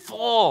made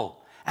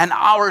full, and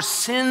our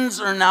sins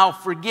are now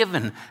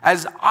forgiven,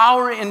 as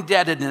our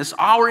indebtedness,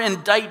 our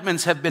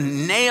indictments have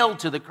been nailed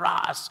to the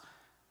cross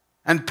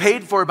and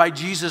paid for by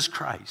Jesus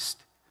Christ.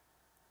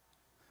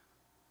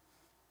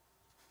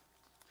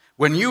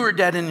 When you were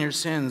dead in your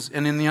sins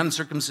and in the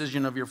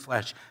uncircumcision of your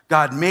flesh,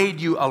 God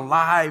made you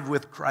alive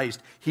with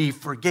Christ. He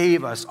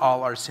forgave us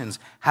all our sins,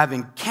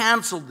 having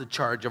canceled the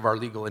charge of our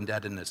legal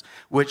indebtedness,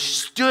 which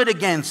stood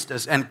against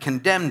us and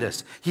condemned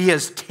us. He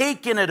has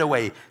taken it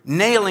away,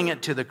 nailing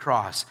it to the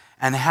cross,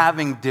 and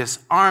having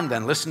disarmed,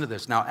 and listen to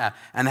this now,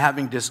 and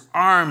having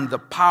disarmed the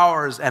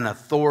powers and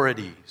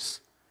authorities,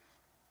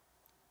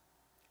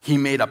 he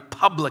made a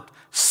public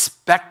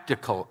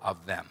spectacle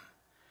of them,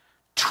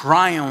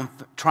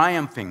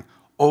 triumphing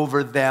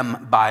over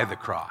them by the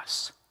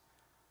cross.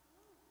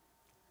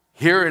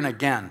 Here and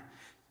again,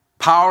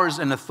 powers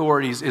and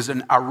authorities is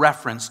a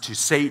reference to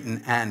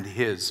Satan and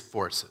his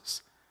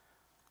forces.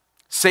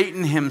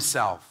 Satan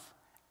himself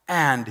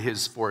and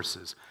his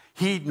forces.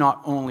 He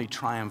not only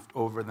triumphed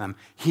over them,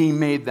 he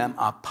made them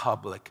a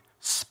public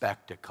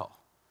spectacle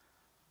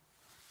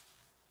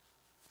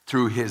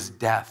through his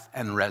death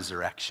and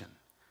resurrection.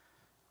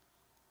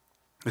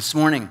 This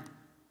morning,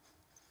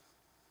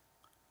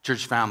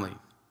 church family,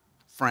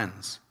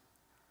 friends,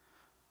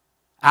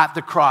 at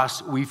the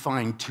cross we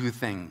find two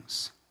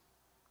things.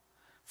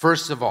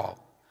 First of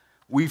all,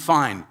 we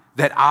find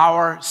that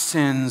our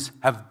sins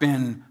have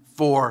been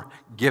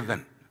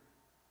forgiven.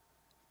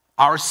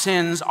 Our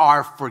sins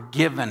are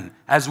forgiven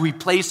as we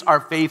place our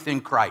faith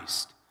in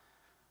Christ.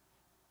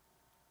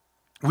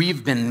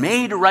 We've been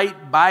made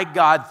right by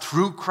God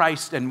through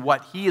Christ and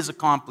what he has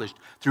accomplished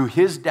through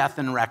his death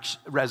and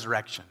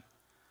resurrection.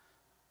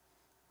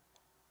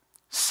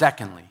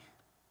 Secondly,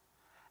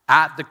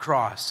 at the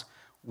cross,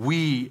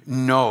 we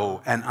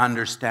know and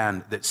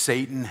understand that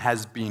Satan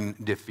has been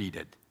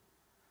defeated.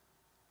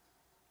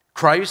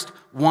 Christ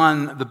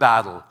won the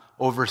battle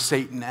over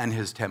Satan and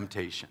his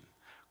temptation.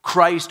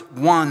 Christ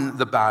won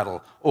the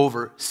battle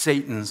over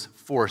Satan's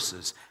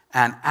forces.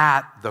 And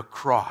at the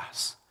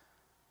cross,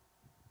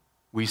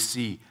 we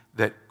see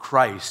that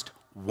Christ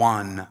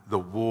won the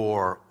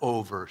war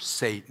over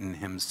Satan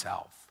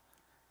himself.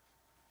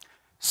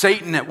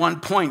 Satan at one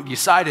point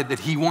decided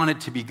that he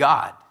wanted to be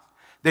God,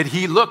 that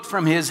he looked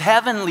from his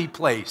heavenly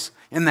place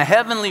in the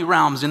heavenly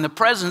realms in the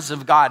presence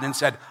of God and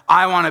said,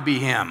 I want to be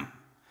him.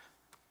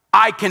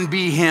 I can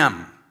be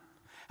him.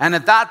 And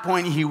at that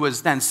point, he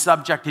was then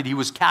subjected, he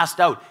was cast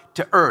out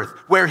to earth,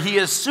 where he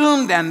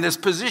assumed then this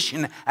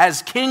position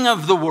as king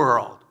of the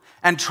world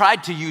and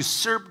tried to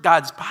usurp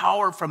God's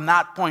power from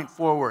that point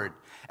forward,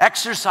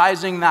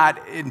 exercising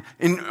that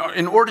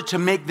in order to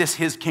make this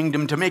his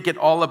kingdom, to make it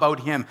all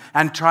about him,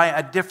 and try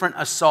a different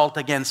assault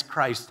against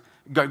Christ,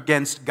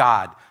 against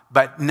God,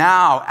 But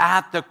now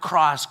at the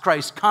cross,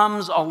 Christ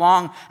comes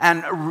along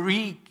and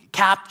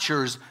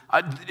recaptures,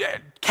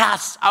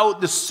 casts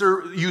out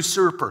the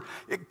usurper.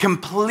 It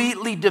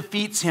completely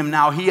defeats him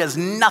now. He has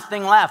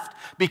nothing left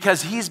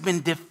because he's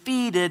been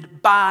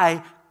defeated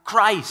by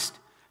Christ.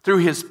 Through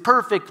his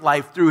perfect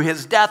life, through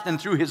his death, and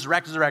through his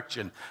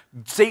resurrection,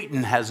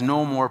 Satan has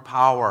no more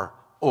power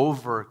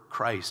over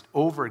Christ,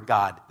 over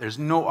God. There's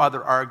no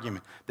other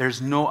argument.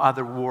 There's no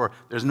other war.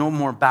 There's no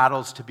more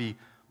battles to be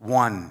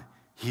won.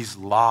 He's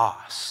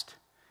lost.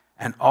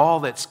 And all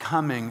that's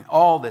coming,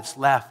 all that's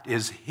left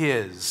is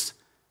his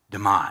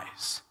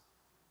demise.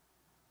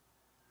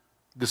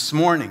 This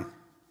morning,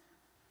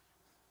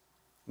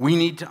 we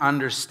need to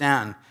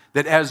understand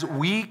that as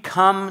we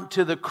come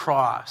to the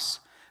cross,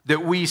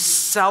 that we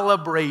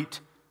celebrate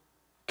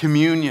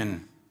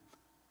communion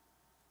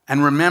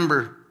and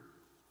remember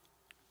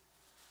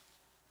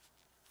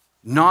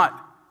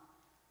not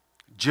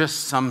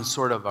just some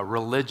sort of a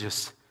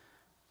religious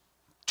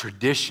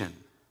tradition,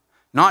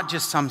 not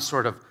just some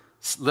sort of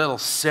little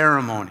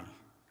ceremony,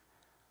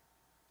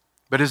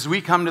 but as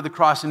we come to the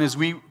cross and as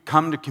we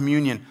come to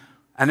communion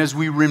and as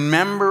we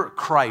remember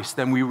Christ,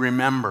 then we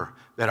remember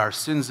that our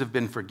sins have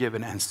been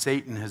forgiven and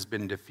Satan has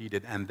been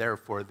defeated, and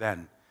therefore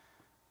then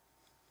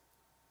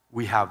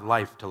we have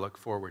life to look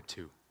forward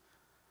to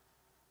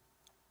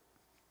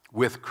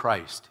with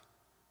Christ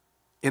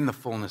in the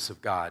fullness of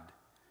God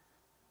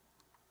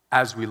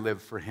as we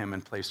live for him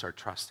and place our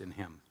trust in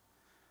him.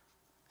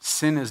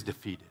 Sin is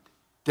defeated.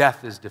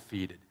 Death is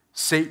defeated.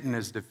 Satan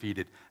is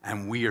defeated.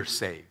 And we are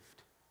saved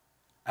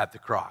at the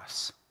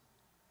cross.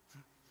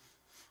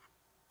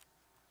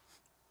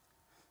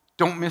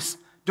 Don't miss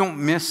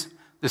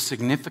the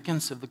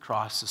significance of the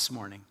cross this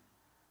morning.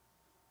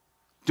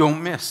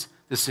 Don't miss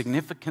the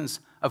significance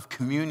of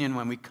communion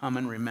when we come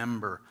and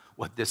remember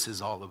what this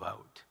is all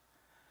about.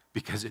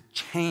 Because it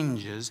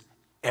changes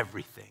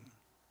everything.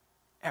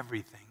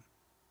 Everything.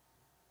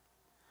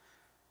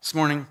 This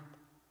morning,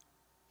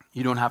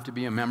 you don't have to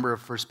be a member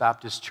of First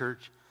Baptist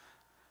Church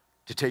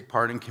to take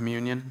part in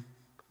communion.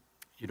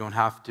 You don't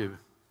have to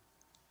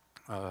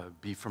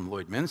be from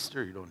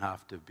Lloydminster. You don't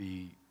have to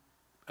be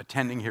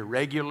attending here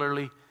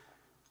regularly.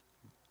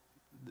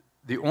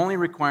 The only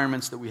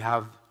requirements that we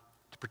have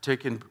to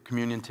partake in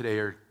communion today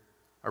are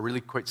really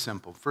quite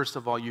simple. First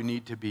of all, you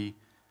need to be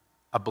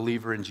a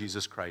believer in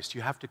Jesus Christ.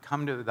 You have to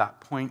come to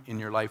that point in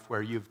your life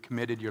where you've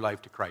committed your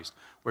life to Christ,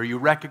 where you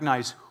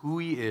recognize who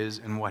he is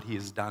and what he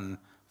has done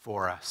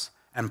for us,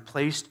 and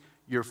placed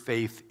your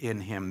faith in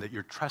him, that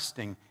you're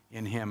trusting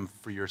in him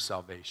for your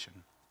salvation.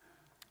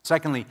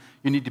 Secondly,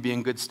 you need to be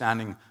in good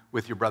standing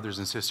with your brothers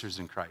and sisters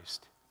in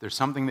Christ. If there's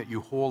something that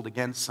you hold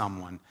against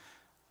someone,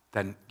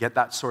 then get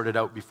that sorted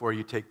out before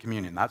you take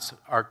communion. That's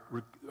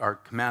our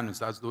commandments.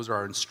 Those are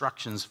our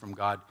instructions from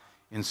God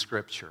in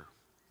Scripture.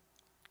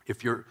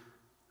 If you're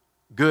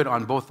good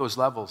on both those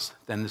levels,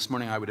 then this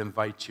morning I would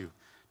invite you,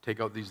 take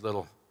out these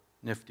little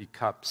nifty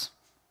cups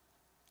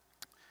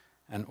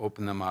and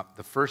open them up.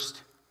 The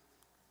first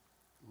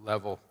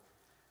level,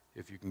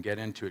 if you can get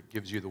into it,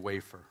 gives you the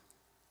wafer,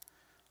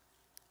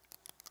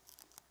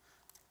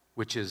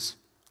 which is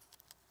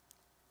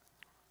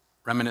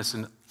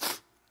reminiscent,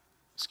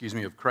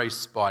 of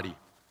Christ's body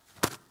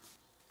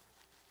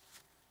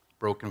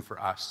broken for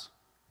us.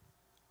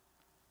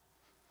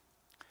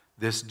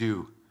 This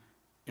do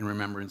in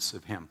remembrance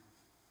of him.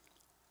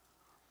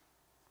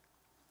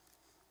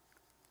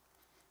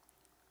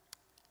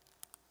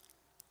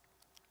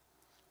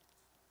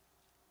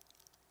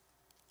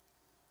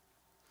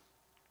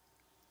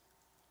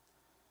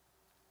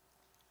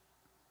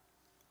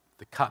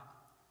 The cup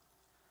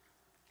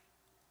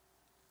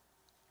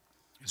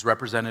is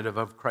representative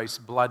of Christ's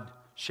blood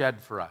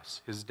shed for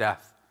us, his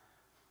death.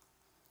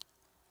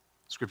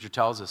 Scripture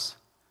tells us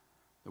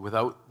that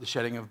without the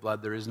shedding of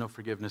blood, there is no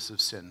forgiveness of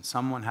sin.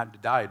 Someone had to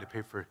die to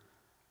pay for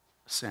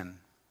sin.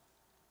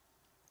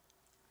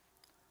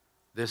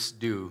 This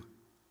do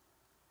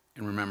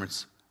in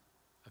remembrance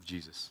of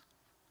Jesus.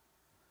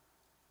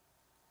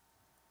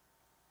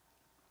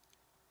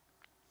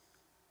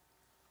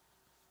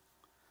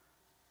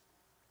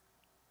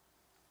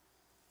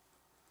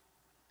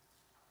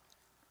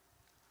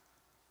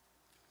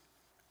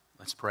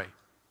 Let's pray.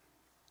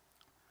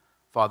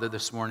 Father,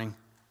 this morning,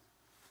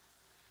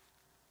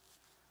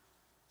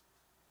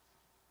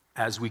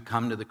 as we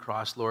come to the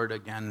cross, Lord,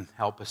 again,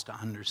 help us to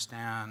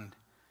understand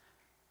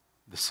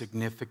the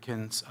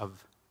significance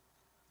of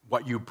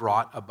what you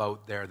brought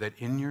about there, that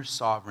in your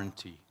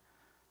sovereignty,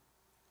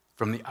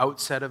 from the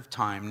outset of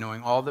time,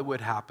 knowing all that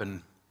would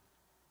happen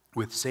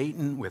with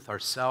Satan, with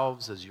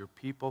ourselves as your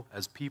people,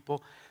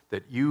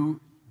 that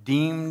you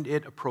deemed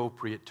it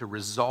appropriate to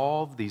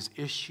resolve these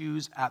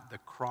issues at the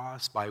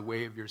cross by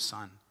way of your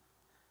Son.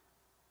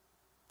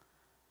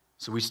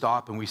 So we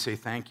stop and we say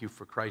thank you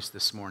for Christ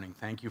this morning.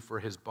 Thank you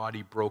for his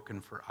body broken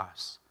for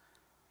us.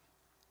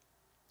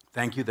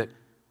 Thank you that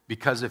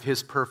because of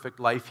his perfect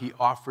life, he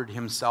offered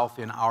himself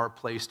in our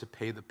place to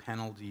pay the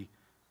penalty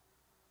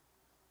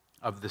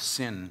of the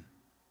sin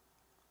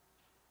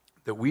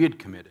that we had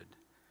committed,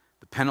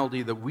 the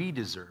penalty that we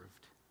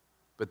deserved,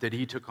 but that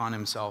he took on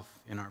himself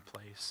in our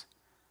place.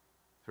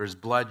 For his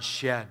blood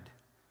shed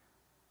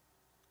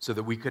so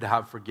that we could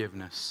have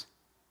forgiveness.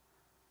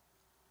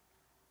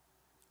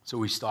 So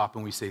we stop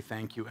and we say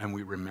thank you and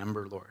we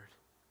remember, Lord.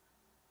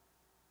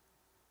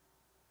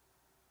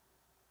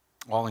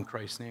 All in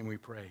Christ's name we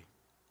pray.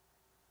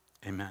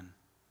 Amen.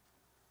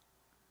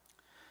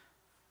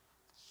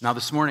 Now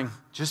this morning,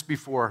 just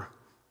before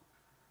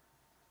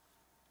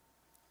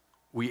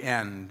we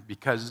end,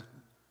 because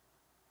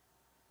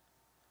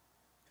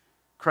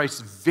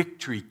Christ's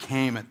victory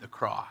came at the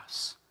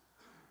cross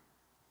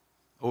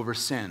over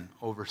sin,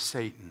 over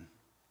Satan,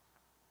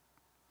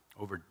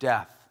 over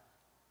death.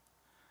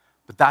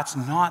 But that's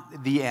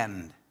not the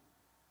end.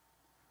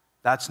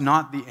 That's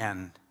not the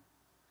end.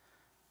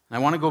 And I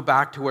want to go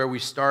back to where we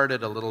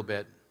started a little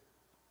bit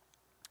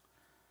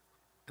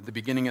at the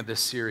beginning of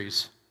this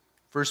series.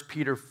 1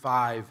 Peter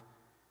 5,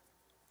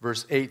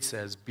 verse 8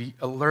 says, "Be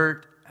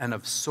alert and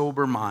of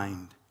sober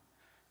mind.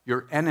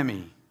 Your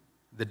enemy,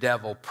 the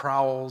devil,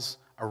 prowls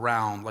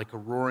around like a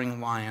roaring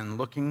lion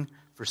looking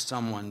for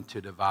someone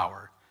to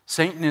devour."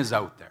 Satan is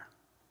out there.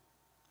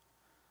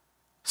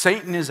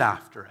 Satan is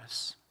after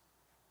us.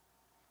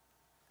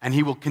 And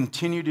he will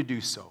continue to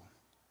do so.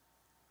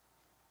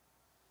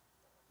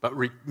 But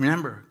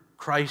remember,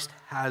 Christ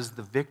has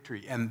the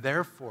victory. And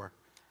therefore,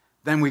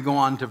 then we go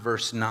on to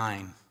verse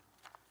 9.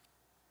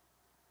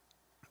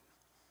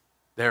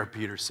 There,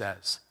 Peter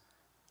says,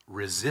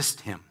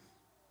 resist him,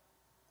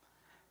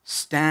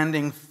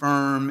 standing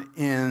firm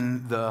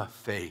in the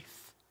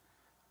faith.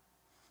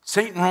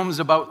 Satan roams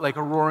about like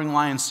a roaring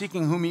lion,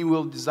 seeking whom he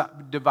will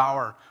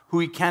devour, who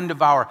he can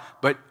devour.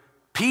 But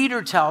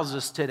Peter tells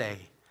us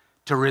today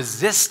to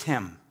resist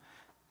him.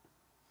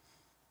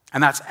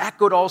 And that's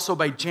echoed also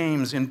by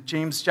James in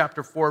James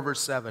chapter 4,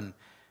 verse 7.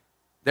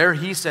 There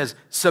he says,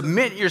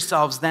 submit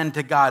yourselves then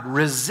to God,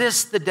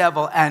 resist the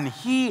devil, and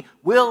he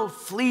will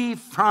flee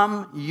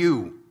from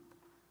you.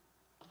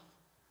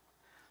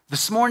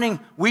 This morning,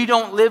 we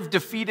don't live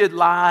defeated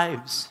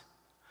lives.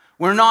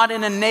 We're not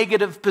in a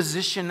negative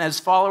position as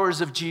followers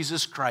of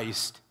Jesus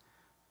Christ.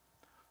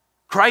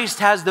 Christ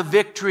has the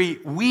victory.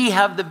 We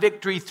have the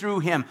victory through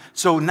him.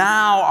 So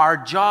now our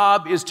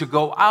job is to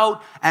go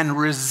out and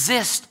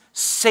resist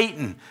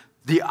Satan.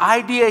 The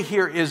idea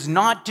here is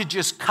not to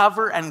just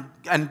cover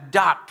and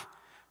duck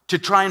to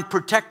try and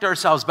protect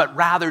ourselves, but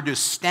rather to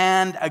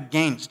stand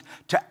against,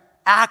 to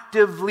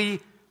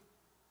actively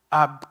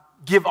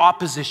give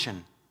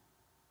opposition,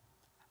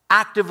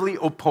 actively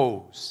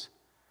oppose.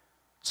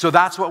 So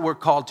that's what we're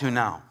called to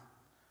now.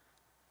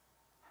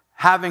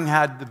 Having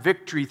had the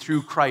victory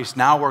through Christ,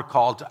 now we're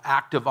called to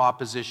active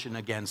opposition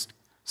against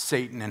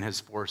Satan and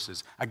his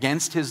forces,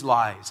 against his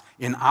lies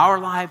in our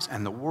lives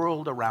and the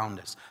world around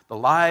us, the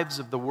lives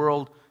of the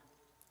world,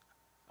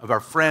 of our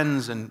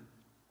friends and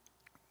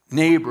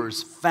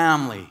neighbors,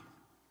 family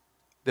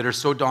that are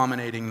so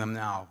dominating them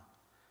now.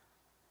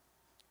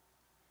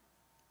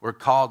 We're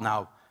called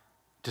now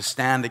to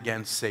stand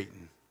against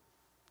Satan.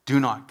 Do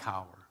not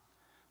cower.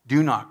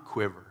 Do not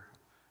quiver.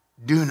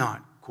 Do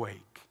not quake.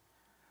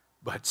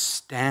 But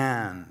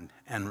stand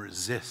and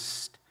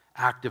resist,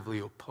 actively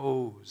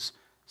oppose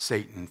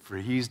Satan, for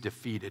he's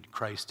defeated,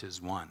 Christ has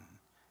won.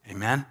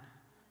 Amen?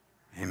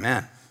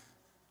 Amen.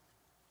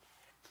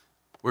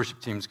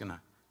 Worship team's going to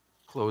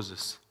close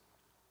us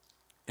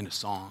in a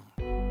song.